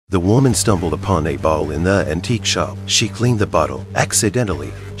The woman stumbled upon a bottle in the antique shop. She cleaned the bottle.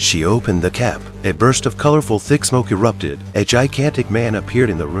 Accidentally, she opened the cap. A burst of colorful thick smoke erupted. A gigantic man appeared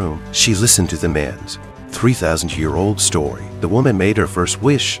in the room. She listened to the man's 3,000-year-old story. The woman made her first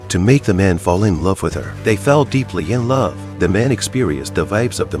wish to make the man fall in love with her. They fell deeply in love. The man experienced the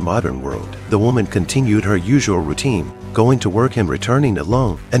vibes of the modern world. The woman continued her usual routine, going to work and returning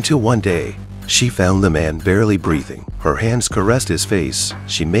alone, until one day, she found the man barely breathing. Her hands caressed his face.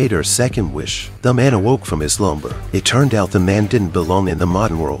 She made her second wish. The man awoke from his slumber. It turned out the man didn't belong in the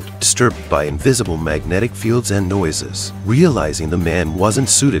modern world, disturbed by invisible magnetic fields and noises. Realizing the man wasn't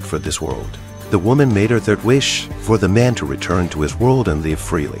suited for this world, the woman made her third wish for the man to return to his world and live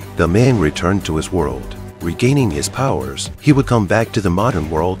freely. The man returned to his world. Regaining his powers, he would come back to the modern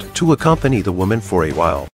world to accompany the woman for a while.